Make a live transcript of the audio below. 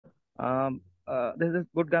This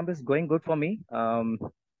boot camp is going good for me.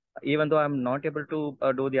 Even though I'm not able to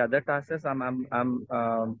do the other tasks, I'm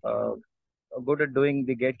good at doing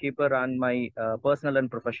the gatekeeper and my personal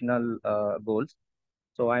and professional goals.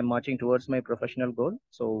 So I'm marching towards my professional goal.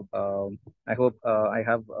 So I hope I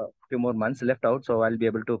have a few more months left out, so I'll be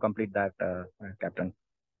able to complete that, Captain.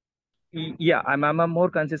 Yeah, I'm more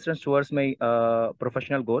consistent towards my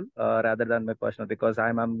professional goal rather than my personal, because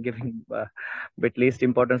I'm giving bit least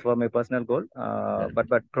importance for my personal goal. Yeah.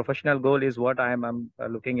 But professional goal is what I'm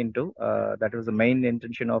looking into. That was the main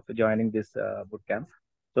intention of joining this boot camp.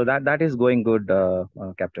 So that is going good,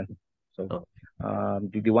 Captain. So Oh,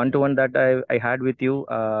 the one-to-one that I had with you,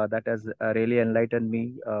 that has really enlightened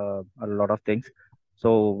me a lot of things.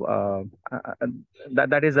 So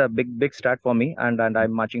that is a big start for me, and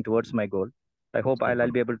I'm marching towards my goal. I hope I'll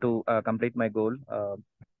super. be able to complete my goal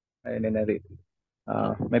in a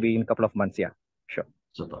Oh, maybe in a couple of months. Yeah, sure.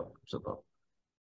 super. Super.